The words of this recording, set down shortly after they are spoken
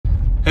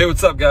Hey,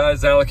 what's up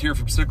guys? Alec here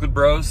from Cichlid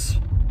Bros.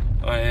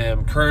 I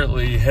am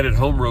currently headed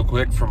home real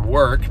quick from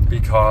work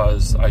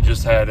because I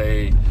just had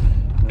a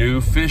new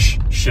fish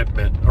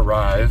shipment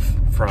arrive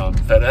from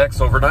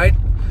FedEx overnight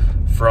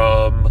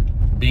from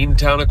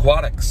Beantown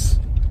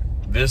Aquatics.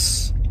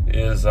 This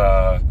is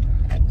a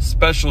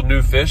special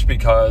new fish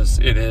because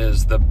it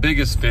is the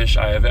biggest fish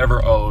I have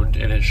ever owned,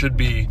 and it should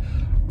be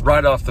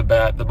right off the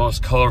bat the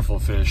most colorful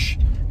fish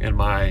in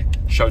my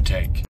show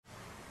tank.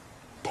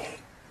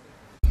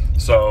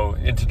 So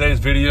in today's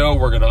video,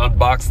 we're gonna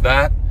unbox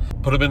that,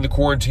 put them in the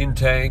quarantine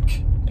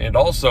tank, and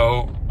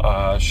also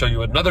show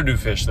you another new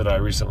fish that I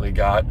recently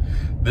got.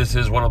 This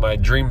is one of my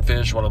dream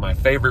fish, one of my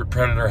favorite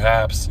predator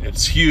haps.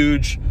 It's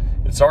huge.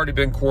 It's already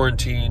been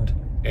quarantined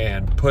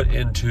and put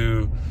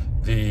into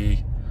the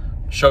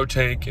show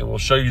tank, and we'll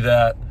show you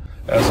that.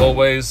 As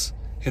always,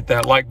 hit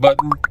that like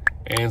button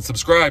and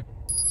subscribe.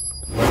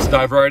 Let's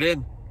dive right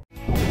in.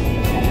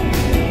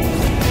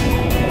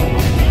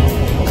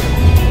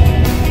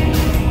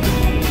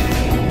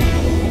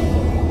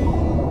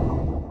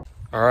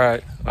 All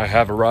right, I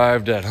have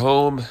arrived at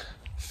home,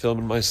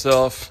 filming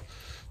myself.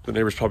 The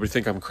neighbors probably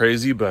think I'm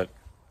crazy, but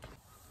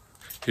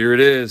here it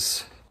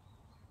is.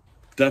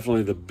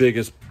 Definitely the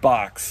biggest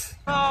box.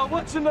 Oh,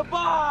 what's in the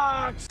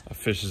box? A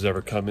fish has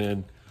ever come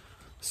in.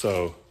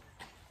 So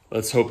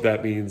let's hope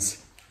that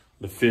means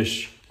the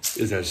fish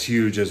is as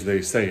huge as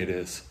they say it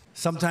is.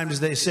 Sometimes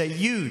they say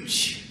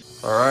huge.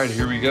 All right,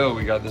 here we go.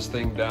 We got this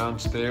thing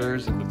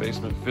downstairs in the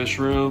basement fish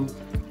room.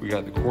 We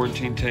got the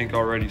quarantine tank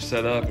already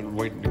set up and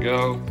waiting to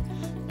go.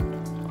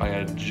 I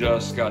had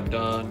just got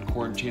done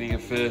quarantining a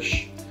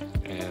fish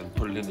and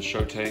put it in the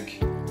show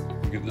tank.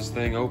 Get this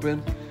thing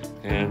open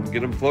and get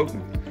them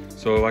floating.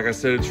 So like I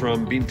said, it's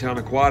from Beantown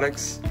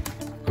Aquatics.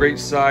 Great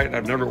site.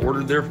 I've never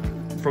ordered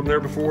from there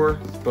before,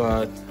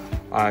 but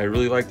I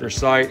really like their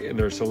site and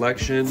their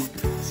selection.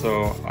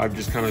 So I've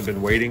just kind of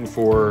been waiting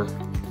for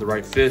the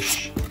right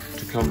fish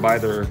to come by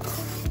their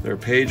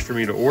page for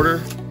me to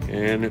order,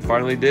 and it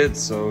finally did.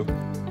 So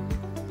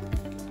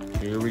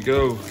here we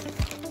go.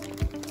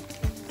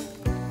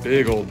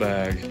 Big old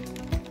bag.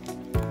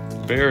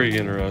 Very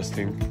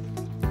interesting.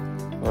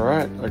 All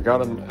right, I got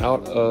them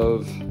out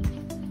of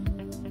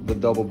the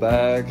double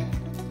bag.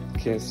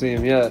 Can't see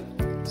them yet,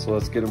 so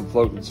let's get them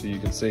floating so you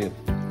can see them.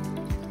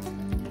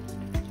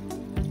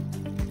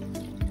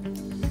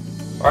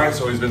 All right,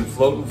 so he's been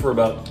floating for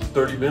about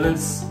 30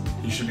 minutes.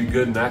 He should be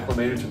good and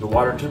acclimated to the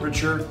water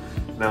temperature.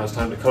 Now it's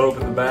time to cut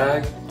open the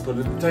bag, put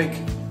it in the tank.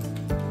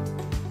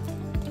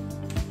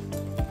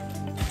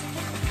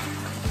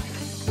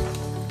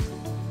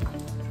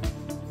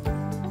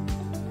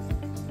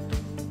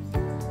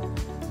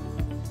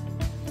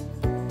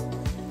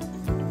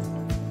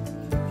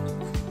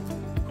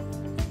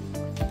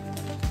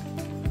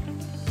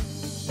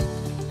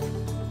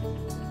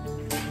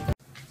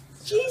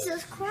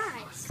 Jesus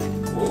Christ.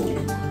 Whoa.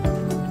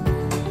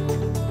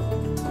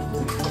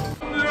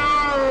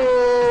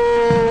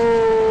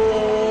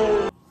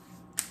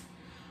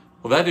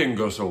 Well, that didn't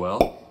go so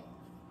well,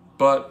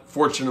 but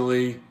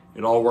fortunately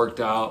it all worked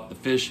out. The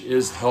fish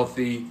is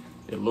healthy.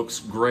 It looks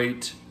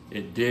great.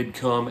 It did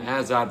come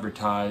as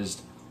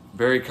advertised,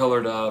 very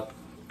colored up.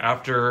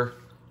 After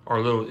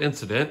our little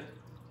incident,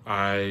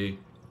 I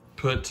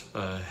put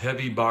a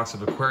heavy box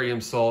of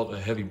aquarium salt, a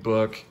heavy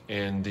book,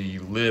 and the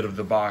lid of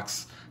the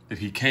box that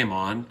he came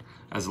on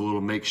as a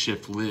little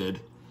makeshift lid.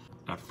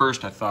 At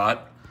first I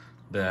thought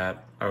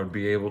that I would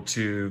be able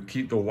to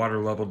keep the water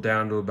level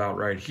down to about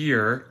right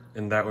here,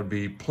 and that would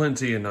be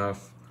plenty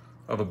enough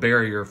of a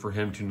barrier for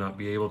him to not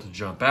be able to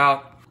jump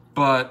out.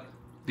 But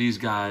these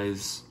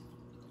guys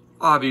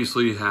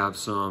obviously have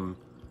some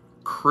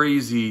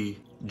crazy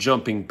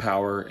jumping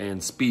power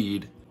and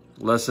speed.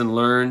 Lesson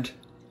learned,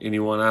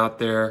 anyone out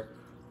there,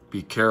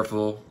 be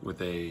careful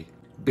with a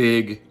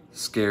big,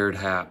 scared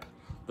hap.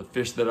 The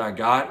fish that I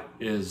got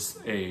is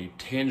a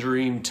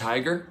Tangerine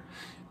Tiger.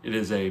 It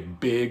is a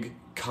big,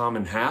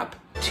 common hap.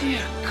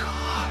 Dear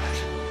God,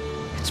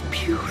 it's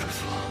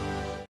beautiful.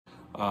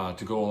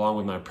 To go along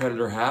with my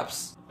predator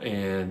haps,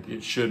 and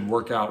it should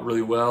work out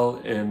really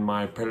well in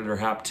my predator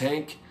hap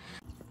tank.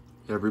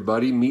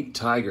 Everybody meet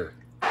Tiger.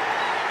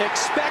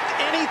 Expect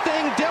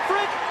anything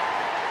different?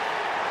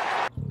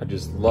 I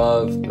just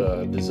love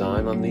the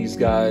design on these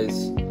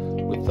guys,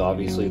 with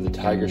obviously the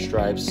tiger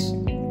stripes,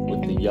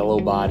 with the yellow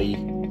body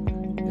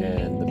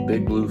and the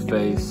big blue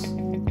face.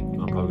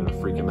 I'm probably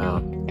gonna freak him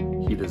out.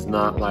 He does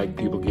not like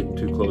people getting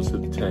too close to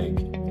the tank.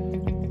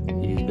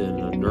 He's been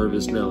a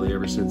nervous Nelly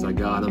ever since I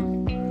got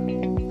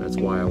him. That's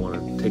why I want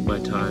to take my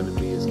time and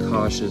be as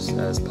cautious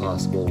as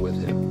possible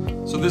with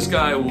him. So this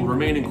guy will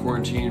remain in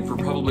quarantine for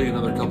probably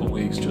another couple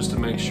weeks just to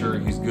make sure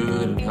he's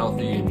good and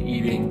healthy and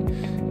eating.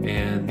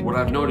 And what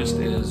I've noticed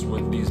is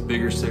with these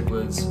bigger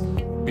cichlids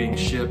being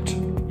shipped,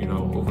 you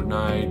know,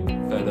 overnight,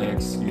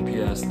 FedEx,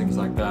 UPS, things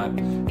like that,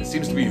 it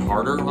seems to be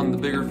harder on the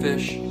bigger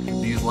fish.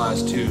 These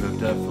last two have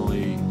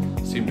definitely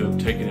seemed to have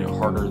taken it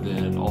harder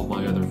than all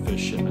my other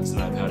fish shipments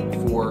that I've had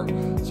before.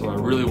 So I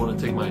really want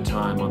to take my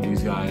time on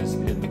these guys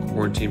in the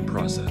quarantine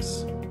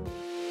process.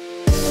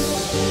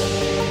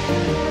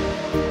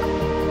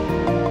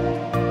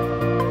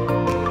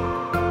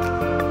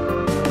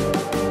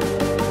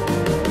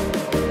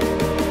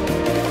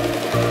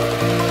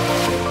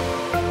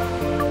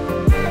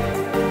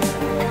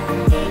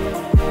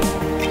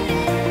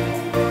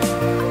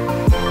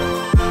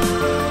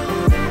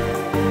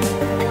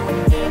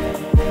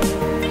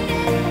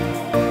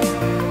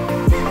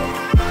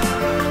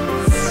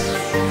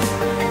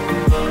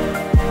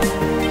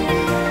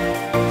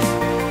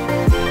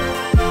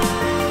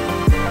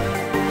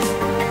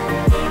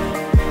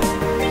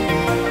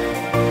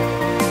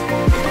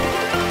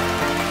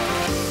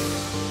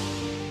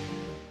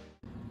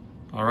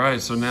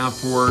 Alright, so now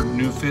for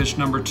new fish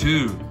number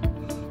 2.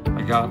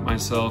 I got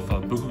myself a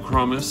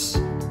Buccochromis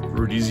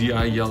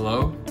Rhoadesii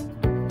yellow,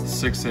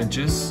 6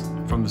 inches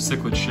from the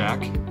Cichlid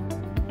Shack.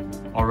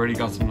 Already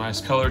got some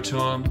nice color to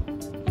him.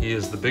 He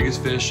is the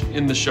biggest fish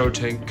in the show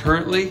tank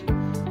currently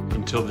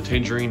until the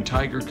Tangerine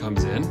Tiger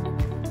comes in.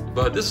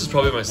 But this is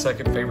probably my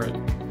second favorite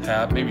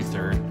hab, maybe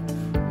third,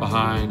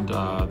 behind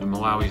the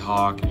Malawi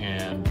hawk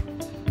and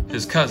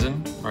his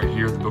cousin right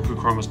here, the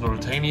Buccochromis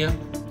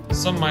Rhoadesii.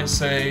 Some might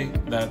say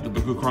that the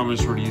Buccochromis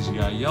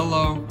Rhoadesii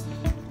yellow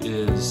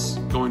is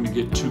going to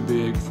get too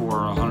big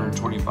for a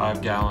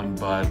 125 gallon,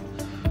 but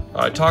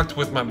I talked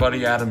with my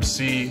buddy Adam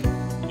C.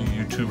 You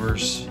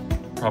YouTubers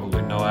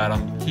probably know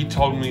Adam. He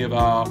told me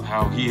about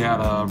how he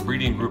had a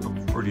breeding group of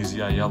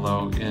Rhoadesii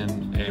yellow in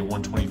a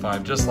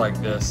 125 just like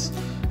this,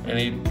 and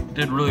he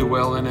did really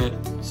well in it,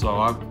 so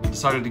I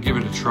decided to give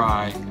it a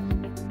try.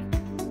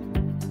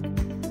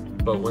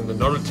 But when the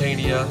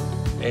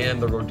Rhoadesii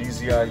and the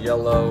Rhoadesii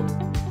yellow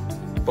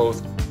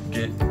both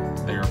get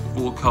their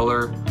full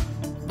color,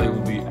 they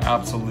will be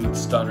absolute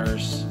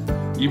stunners.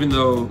 Even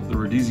though the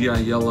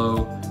Rhoadesii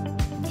yellow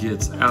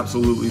gets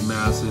absolutely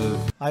massive,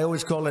 I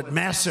always call it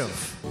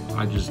massive.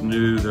 I just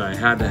knew that I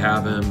had to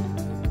have him.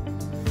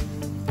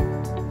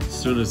 As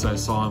soon as I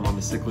saw him on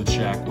the Cichlid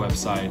Shack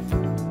website,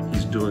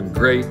 he's doing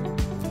great.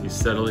 He's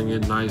settling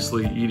in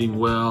nicely, eating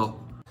well.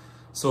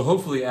 So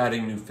hopefully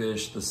adding new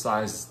fish the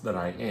size that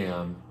I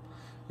am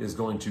is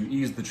going to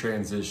ease the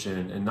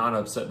transition and not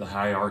upset the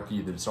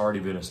hierarchy that's already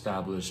been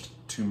established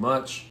too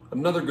much.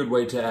 Another good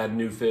way to add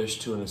new fish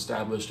to an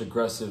established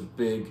aggressive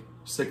big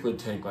cichlid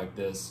tank like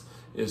this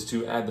is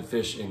to add the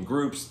fish in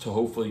groups to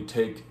hopefully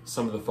take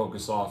some of the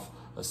focus off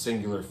a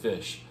singular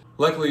fish.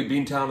 Luckily,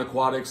 Beantown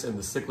Aquatics and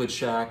the Cichlid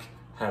Shack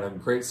had a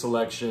great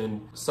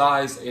selection,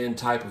 size and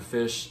type of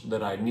fish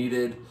that I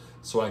needed,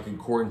 so I could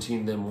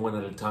quarantine them one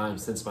at a time.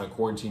 Since my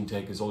quarantine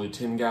tank is only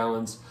 10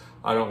 gallons,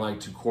 I don't like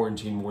to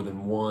quarantine more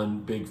than one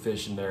big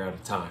fish in there at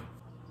a time.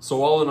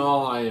 So all in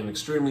all, I am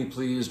extremely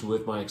pleased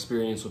with my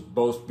experience with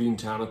both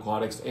Beantown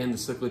Aquatics and the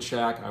Cichlid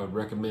Shack. I would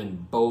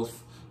recommend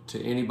both to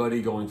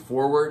anybody going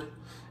forward.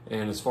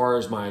 And as far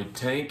as my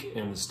tank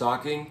and the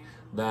stocking,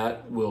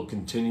 that will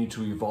continue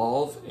to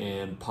evolve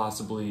and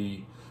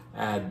possibly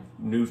add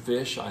new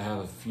fish. I have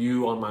a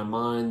few on my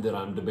mind that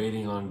I'm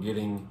debating on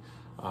getting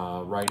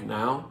right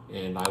now,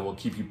 and I will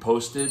keep you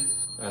posted.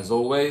 As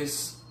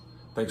always,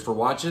 thanks for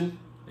watching,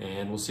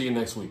 and we'll see you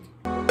next week.